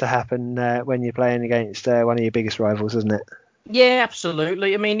nice to happen when you're playing against one of your biggest rivals, isn't it? Yeah,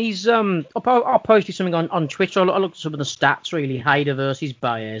 absolutely. I mean, he's I posted something on Twitter. I looked at some of the stats, really. Hader versus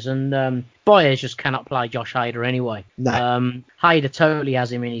Baez, and Baez just cannot play Josh Hader anyway. No. Hader totally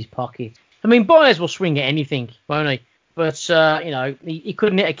has him in his pocket. I mean, Baez will swing at anything, won't he? But, he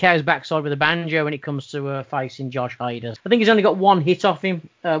couldn't hit a cow's backside with a banjo when it comes to facing Josh Hader. I think he's only got 1 hit off him,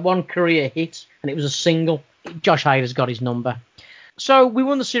 1 career hit, and it was a single. Josh Hader's got his number. So we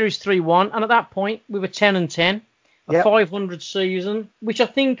won the series 3-1, and at that point, we were 10-10. a Yep. 500 season, which I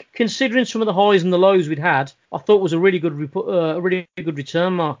think, considering some of the highs and the lows we'd had, I thought was a really good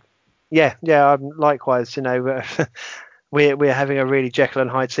return, Mark. Yeah, likewise. We're having a really Jekyll and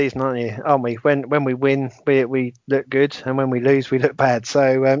Hyde season, aren't we? When we win, we look good, and when we lose, we look bad.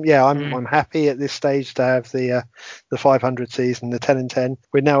 So I'm happy at this stage to have the 500 season, the 10 and 10.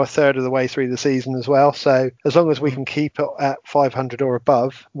 We're now a third of the way through the season as well. So as long as we can keep it at 500 or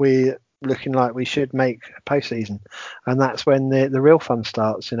above, we're looking like we should make a postseason, and that's when the real fun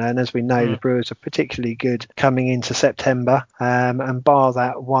starts. And as we know, the Brewers are particularly good coming into September, and bar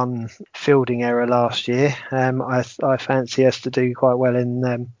that one fielding error last year, I fancy us to do quite well in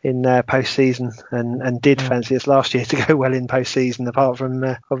postseason, and did fancy us last year to go well in postseason, apart from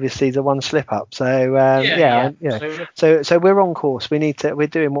obviously the one slip up. So so we're on course. We're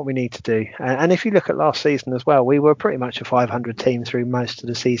doing what we need to do, and if you look at last season as well, we were pretty much a 500 team through most of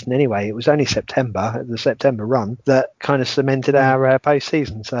the season anyway. It was only the September run, that kind of cemented our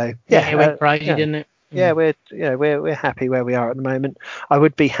postseason. So it went crazy, didn't it? Yeah, we're happy where we are at the moment. I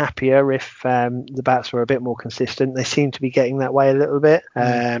would be happier if the bats were a bit more consistent. They seem to be getting that way a little bit.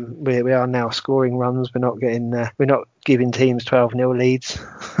 We are now scoring runs. We're not giving teams 12-0 leads.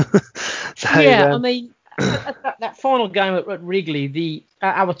 I mean, that final game at Wrigley,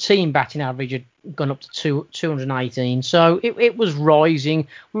 our team batting average had gone up to 218, so it was rising.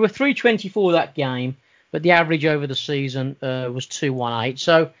 We were 324 that game, but the average over the season was 218.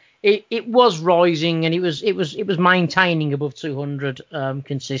 So it was rising, and it was maintaining above 200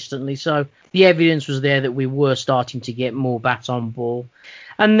 consistently. So the evidence was there that we were starting to get more bats on ball.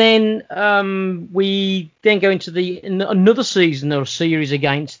 And then we then go into another season or series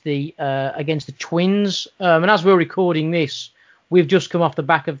against the Twins. And as we're recording this, we've just come off the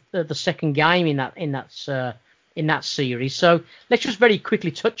back of the second game in that series. So let's just very quickly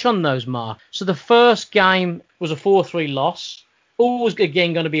touch on those, Mark. So the first game was a 4-3 loss. Always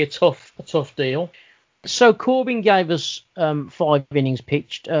again going to be a tough deal. So Corbin gave us 5 innings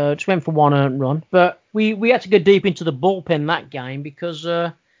pitched, just went for 1 earned run, but we had to go deep into the bullpen that game because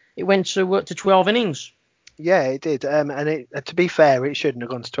it went to 12 innings. Yeah, it did. And to be fair, it shouldn't have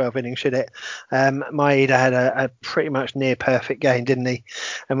gone to 12 innings, should it? Maeda had a pretty much near perfect game, didn't he?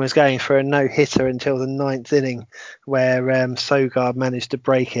 And was going for a no-hitter until the 9th inning, where Sogard managed to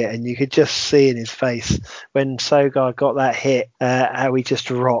break it. And you could just see in his face when Sogard got that hit, how he just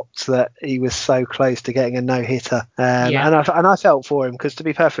dropped, that he was so close to getting a no-hitter. And I felt for him, because to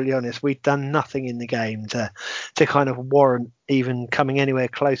be perfectly honest, we'd done nothing in the game to kind of warrant even coming anywhere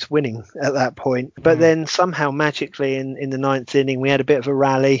close winning at that point. But then somehow magically in the 9th inning, we had a bit of a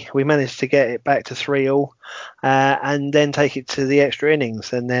rally. We managed to get it back to 3-3, and then take it to the extra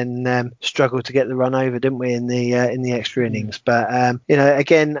innings, and then struggled to get the run over, didn't we, in the extra innings. But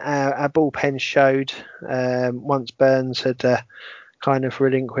again, our bullpen showed once Burns had kind of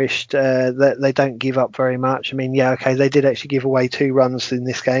relinquished, that they don't give up very much. I mean, they did actually give away 2 runs in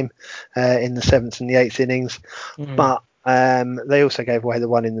this game, in the 7th and the 8th innings, but they also gave away the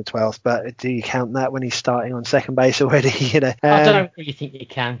one in the 12th. But do you count that when he's starting on second base already? I don't really think you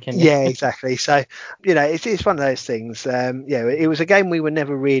can you? Yeah, exactly. So it's one of those things. It was a game we were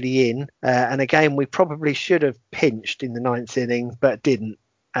never really in, and a game we probably should have pinched in the 9th inning, but didn't,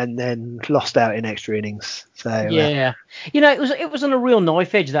 and then lost out in extra innings. So it was on a real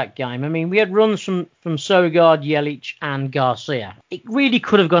knife edge, that game. I mean, we had runs from Sogard, Yelich, and Garcia. It really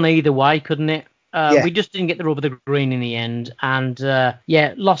could have gone either way, couldn't it? We just didn't get the rub of the green in the end, and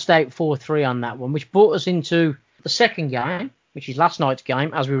lost out 4-3 on that one, which brought us into the second game, which is last night's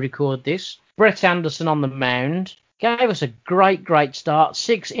game as we record this. Brett Anderson on the mound gave us a great start.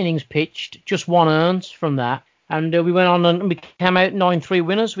 6 innings pitched, just 1 earned from that, and we went on and we came out 9-3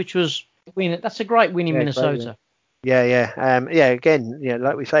 winners, which was that's a great win in Minnesota. Again,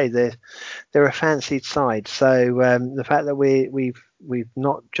 like we say, they're a fancied side. So the fact that we've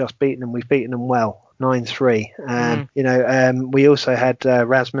not just beaten them, we've beaten them well, 9-3. We also had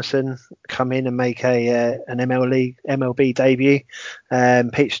Rasmussen come in and make an MLB debut.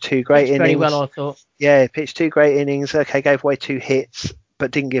 Pitched 2 great innings. Very well, I thought. Yeah, pitched 2 great innings. Okay, gave away 2 hits,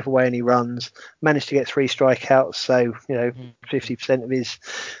 but didn't give away any runs. Managed to get 3 strikeouts. So 50%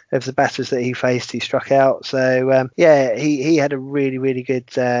 of the batters that he faced, he struck out. So he had a really, really good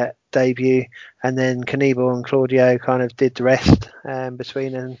debut, and then Knebel and Claudio kind of did the rest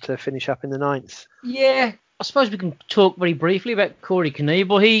between them to finish up in the 9th. Yeah, I suppose we can talk very briefly about Corey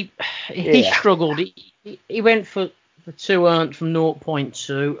Knebel. He struggled. He went for 2 earned from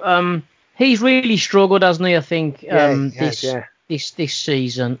 0.2. He's really struggled, hasn't he? I think this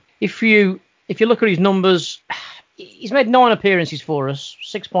season. If you look at his numbers, he's made 9 appearances for us,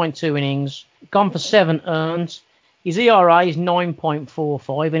 6.2 innings, gone for 7 earned. His ERA is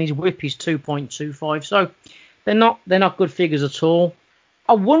 9.45 and his WHIP is 2.25. So they're not good figures at all.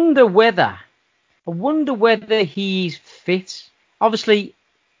 I wonder whether he's fit. Obviously,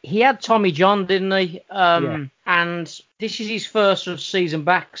 he had Tommy John, didn't he? And this is his first sort of season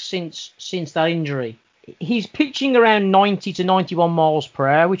back since that injury. He's pitching around 90 to 91 miles per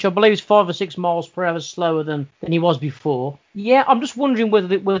hour, which I believe is 5 or 6 miles per hour slower than he was before. Yeah, I'm just wondering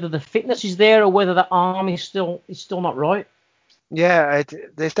whether the fitness is there or whether the arm is still not right. Yeah,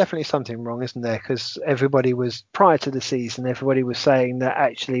 there's definitely something wrong, isn't there? Because everybody was, prior to the season, everybody was saying that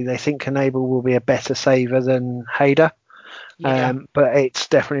actually they think Knebel will be a better saver than Hader. Yeah. But it's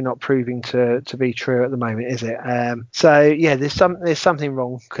definitely not proving to be true at the moment, is it? So yeah, there's something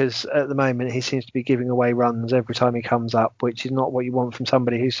wrong, because at the moment he seems to be giving away runs every time he comes up, which is not what you want from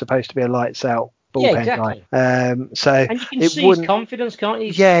somebody who's supposed to be a lights out bullpen exactly. guy. So and you can see his confidence, can't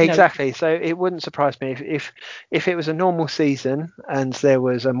you? Yeah, exactly. So it wouldn't surprise me if it was a normal season and there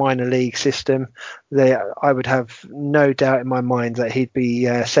was a minor league system, I would have no doubt in my mind that he'd be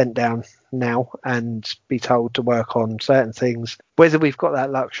sent down now and be told to work on certain things. Whether we've got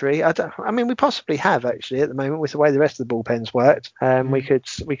that luxury, I mean, we possibly have actually at the moment with the way the rest of the bullpen's worked. We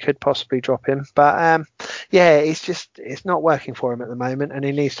could possibly drop him, but yeah, it's not working for him at the moment, and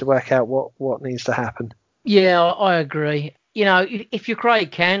he needs to work out what needs to happen. Yeah, I agree. You know, if you're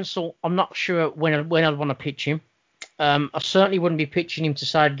Craig Counsell, I'm not sure when I'd want to pitch him. I certainly wouldn't be pitching him to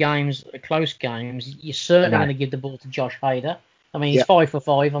side games, close games. You're certainly going to give the ball to Josh Hader. I mean, he's 5 for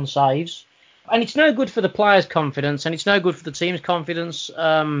 5 on saves. And it's no good for the players' confidence, and it's no good for the team's confidence.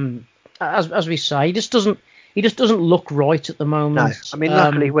 As we say, he just doesn't look right at the moment. No, I mean,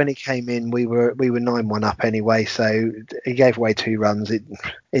 luckily when he came in, we were 9-1 up anyway, so he gave away 2 runs. It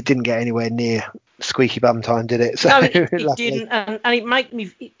didn't get anywhere near squeaky bum time, did it? So, no, it didn't, and it made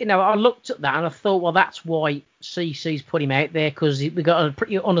me, I looked at that and I thought, well, that's why CC's put him out there, because we got a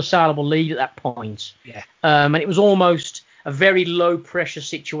pretty unassailable lead at that point. Yeah. And it was almost a very low pressure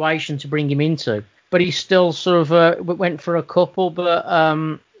situation to bring him into, but he still sort of went for a couple.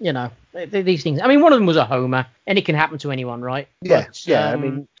 But these things. I mean, one of them was a homer, and it can happen to anyone, right? Yeah, but, I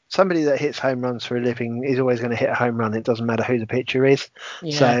mean, somebody that hits home runs for a living is always going to hit a home run. It doesn't matter who the pitcher is.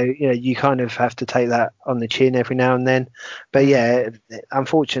 Yeah. So, you kind of have to take that on the chin every now and then. But yeah,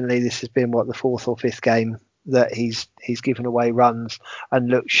 unfortunately, this has been the 4th or 5th game that he's given away runs and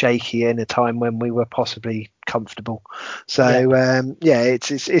looked shaky in a time when we were possibly comfortable. So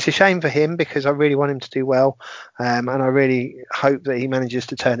it's a shame for him, because I really want him to do well, and I really hope that he manages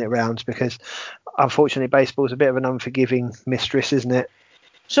to turn it around, because unfortunately baseball's a bit of an unforgiving mistress, isn't it?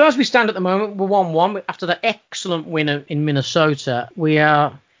 So as we stand at the moment, we're 1-1 after that excellent win in Minnesota. We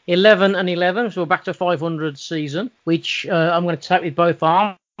are 11-11, so we're back to a 500 season, which I'm going to take with both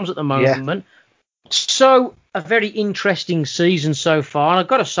arms at the moment. So a very interesting season so far. And I've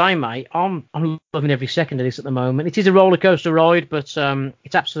got to say, mate, I'm loving every second of this at the moment. It is a roller coaster ride, but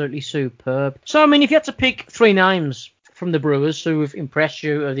it's absolutely superb. So I mean, if you had to pick 3 names from the Brewers who have impressed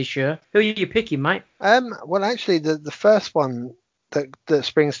you this year, who are you picking, mate? Well, actually, the first one that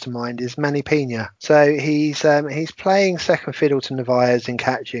springs to mind is Manny Pena. So he's playing second fiddle to Narvaez in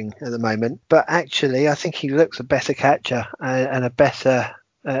catching at the moment, but actually I think he looks a better catcher and better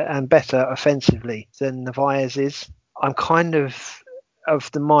offensively than Narvaez is. I'm kind of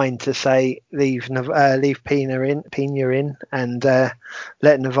the mind to say leave Pena in and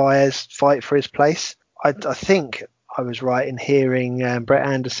let Narvaez fight for his place. I think I was right in hearing Brett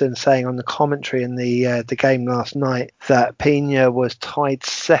Anderson saying on the commentary in the game last night that Pena was tied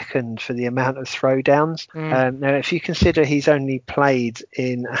second for the amount of throwdowns. Now, if you consider he's only played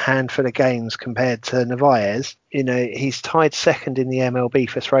in a handful of games compared to Narvaez, he's tied second in the MLB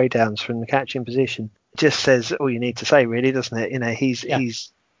for throwdowns from the catching position. It just says all you need to say, really, doesn't it?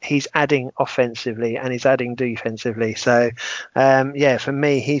 He's adding offensively and he's adding defensively. So, for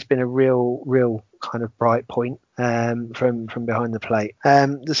me, he's been a real kind of bright point from behind the plate.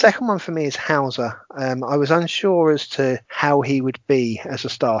 The second one for me is Hauser. I was unsure as to how he would be as a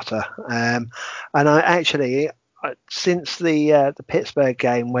starter, and I actually, since the Pittsburgh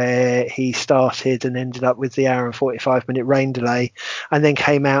game where he started and ended up with the hour and 45-minute rain delay, and then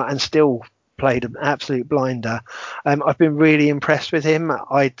came out and still played an absolute blinder. I've been really impressed with him.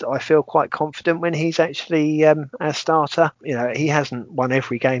 I feel quite confident when he's actually a starter. He hasn't won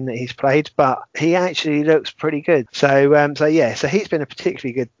every game that he's played, but he actually looks pretty good. So he's been a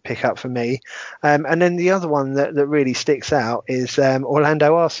particularly good pickup for me. And then the other one that really sticks out is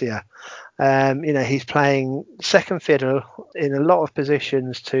Orlando Arcia. He's playing second fiddle in a lot of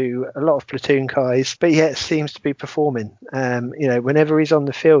positions to a lot of platoon guys, but yet seems to be performing. Whenever he's on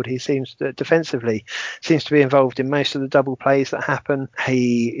the field, he seems to, defensively, seems to be involved in most of the double plays that happen.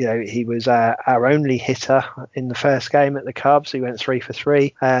 He was our only hitter in the first game at the Cubs. He went 3 for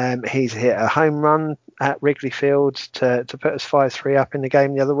 3. He's hit a home run at Wrigley Field to put us 5-3 up in the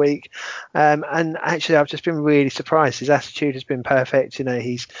game the other week. And actually, I've just been really surprised. His attitude has been perfect.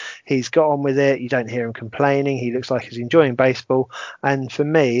 He's got on with it. You don't hear him complaining. He looks like he's enjoying baseball. And for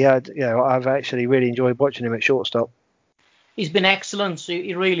me, I've actually really enjoyed watching him at shortstop. He's been excellent.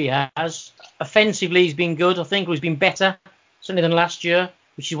 He really has. Offensively, he's been good. I think he's been better, certainly than last year,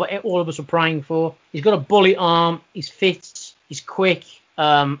 which is what all of us were praying for. He's got a bullet arm. He's fit. He's quick.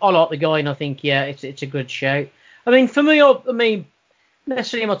 I like the guy, and I think, it's a good shout. I mean, for me,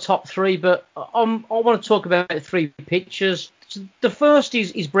 necessarily my top three, but I want to talk about 3 pitchers. The first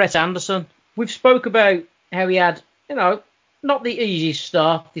is Brett Anderson. We've spoke about how he had, not the easiest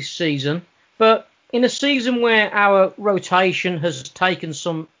start this season, but in a season where our rotation has taken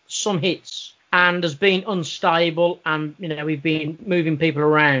some hits and has been unstable, and we've been moving people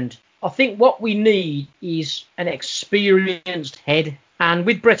around, I think what we need is an experienced head. And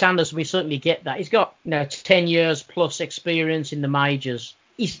with Brett Anderson, we certainly get that. He's got 10 years plus experience in the majors.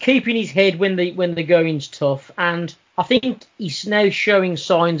 He's keeping his head when the going's tough, and I think he's now showing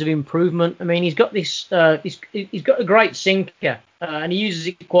signs of improvement. I mean, he's got this. He's got a great sinker, and he uses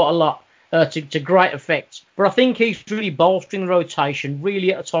it quite a lot to great effect. But I think he's really bolstering the rotation,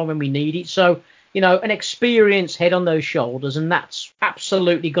 really at a time when we need it. So, an experienced head on those shoulders, and that's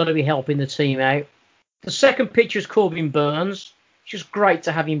absolutely got to be helping the team out. The second pitcher is Corbin Burns. It's just great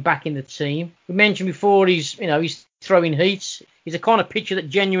to have him back in the team. We mentioned before he's throwing heat. He's a kind of pitcher that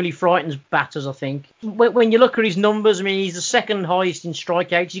genuinely frightens batters, I think. When you look at his numbers, I mean, he's the second highest in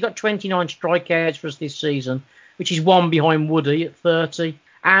strikeouts. He's got 29 strikeouts for us this season, which is 1 behind Woody at 30.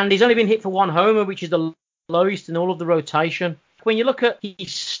 And he's only been hit for 1 homer, which is the lowest in all of the rotation. When you look at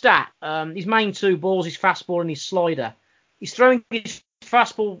his stat, his main 2 balls, his fastball and his slider, he's throwing his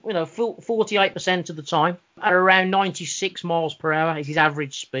fastball, 48% of the time at around 96 miles per hour is his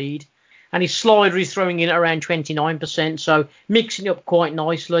average speed. And his slider is throwing in at around 29%, so mixing up quite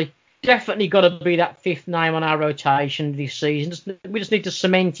nicely. Definitely got to be that 5th name on our rotation this season. We just need to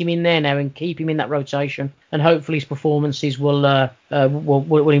cement him in there now and keep him in that rotation, and hopefully his performances will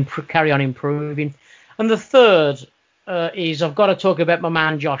carry on improving. And the third is I've got to talk about my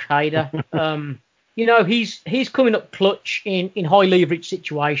man Josh Hader. He's coming up clutch in high leverage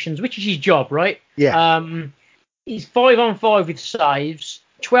situations, which is his job, right? Yeah. He's 5-on-5 with saves.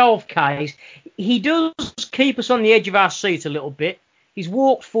 12 Ks. He does keep us on the edge of our seat a little bit. He's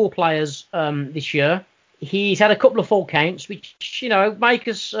walked 4 players this year. He's had a couple of full counts, which make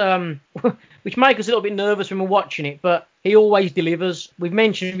us a little bit nervous when we're watching it. But he always delivers. We've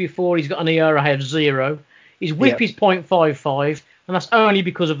mentioned before he's got an ERA of 0. His whip is .55, and that's only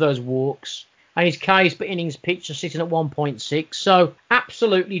because of those walks. And his Ks per innings pitched are sitting at 1.6. So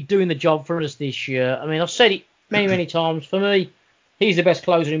absolutely doing the job for us this year. I mean, I've said it many times. For me, he's the best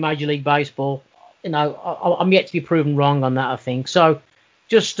closer in Major League Baseball. I'm yet to be proven wrong on that, I think. So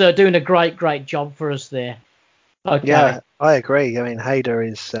just doing a great job for us there. Okay. Yeah, I agree. I mean, Hader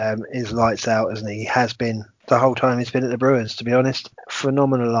is lights out, isn't he? He has been the whole time he's been at the Brewers, to be honest.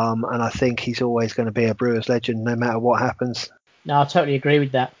 Phenomenal arm, and I think he's always going to be a Brewers legend no matter what happens. No, I totally agree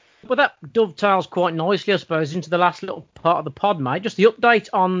with that. Well, that dovetails quite nicely, I suppose, into the last little part of the pod, mate. Just the update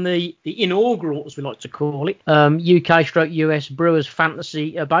on the inaugural, as we like to call it, UK/US Brewers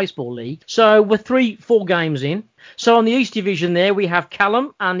Fantasy Baseball League. So we're 3-4 games in. So on the East Division there, we have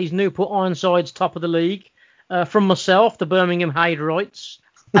Callum and his Newport Ironsides top of the league. From myself, the Birmingham Haderites.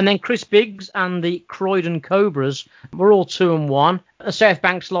 And then Chris Biggs and the Croydon Cobras were all 2-1. South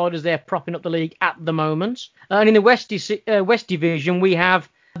Bank Sliders there propping up the league at the moment. And in the West Division, we have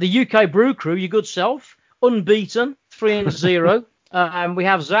the UK Brew Crew, your good self, unbeaten, 3-0. We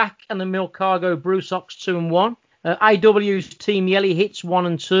have Zach and the Milcargo Brew Sox 2-1. AW's Team Yelly Hits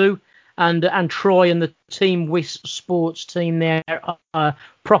 1-2. And Troy and the Team Wiss Sports team there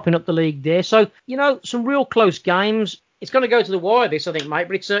propping up the league there. So, some real close games. It's going to go to the wire, this, I think, mate.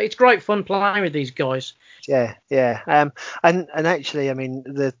 But it's great fun playing with these guys. Yeah. And actually, I mean,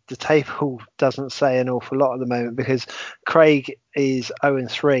 the table doesn't say an awful lot at the moment, because Craig is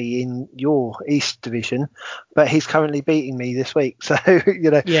 0-3 in your East Division, but he's currently beating me this week. So,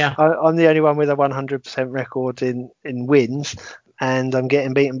 Yeah. I'm the only one with a 100% record in wins. and I'm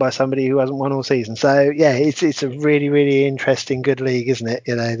getting beaten by somebody who hasn't won all season. So yeah, it's a really, really interesting, good league, isn't it?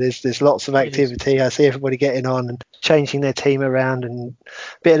 There's lots of activity. I see everybody getting on and changing their team around, and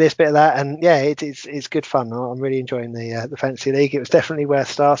bit of this, bit of that, and yeah, it's good fun. I'm really enjoying the fantasy league. It was definitely worth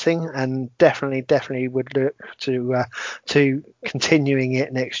starting, and definitely would look to continuing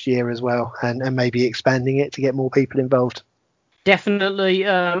it next year as well, and maybe expanding it to get more people involved. Definitely.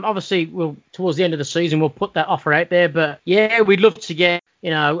 Obviously, towards the end of the season, we'll put that offer out there. But yeah, we'd love to get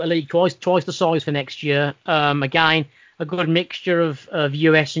a league twice the size for next year. Again, a good mixture of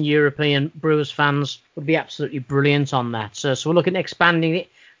US and European Brewers fans would be absolutely brilliant on that. So we're looking at expanding it.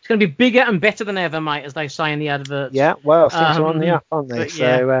 It's going to be bigger and better than ever, mate, as they say in the adverts. Yeah, well, things are on the up, aren't they?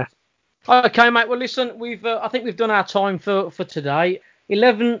 So, okay, mate. Well, listen, I think we've done our time for today.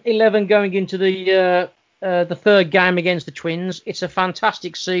 11-11 going into the third game against the Twins. It's a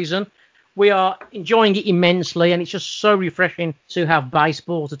fantastic season. We are enjoying it immensely, and it's just so refreshing to have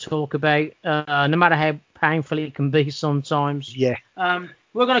baseball to talk about, no matter how painful it can be sometimes. Yeah.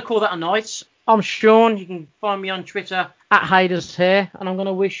 We're going to call that a night. I'm Sean. You can find me on Twitter at Hayder's Hair, and I'm going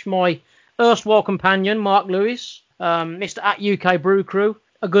to wish my erstwhile companion, Mark Lewis, Mr. at UK Brew Crew,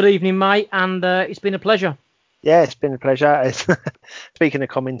 a good evening, mate, and it's been a pleasure. Yeah, it's been a pleasure. Speaking of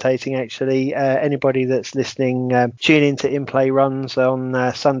commentating, actually, anybody that's listening, tune into In-Play runs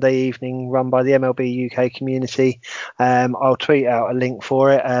on Sunday evening, run by the MLB UK community. I'll tweet out a link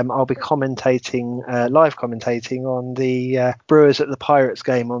for it. I'll be live commentating on the Brewers at the Pirates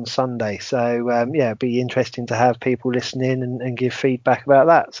game on Sunday. So, it'd be interesting to have people listening and give feedback about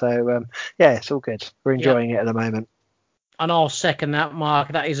that. So, it's all good. We're enjoying it at the moment. And I'll second that,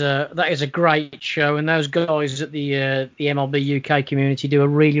 Mark. That is a great show, and those guys at the MLB UK community do a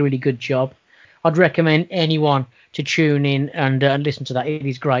really, really good job. I'd recommend anyone to tune in and listen to that. It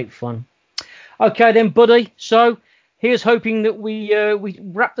is great fun. Okay then, buddy. So here's hoping that we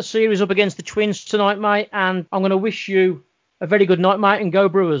wrap the series up against the Twins tonight, mate. And I'm going to wish you a very good night, mate, and go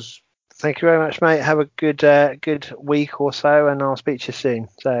Brewers. Thank you very much, mate. Have a good week or so, and I'll speak to you soon.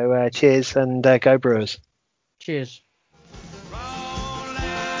 So cheers and go Brewers. Cheers.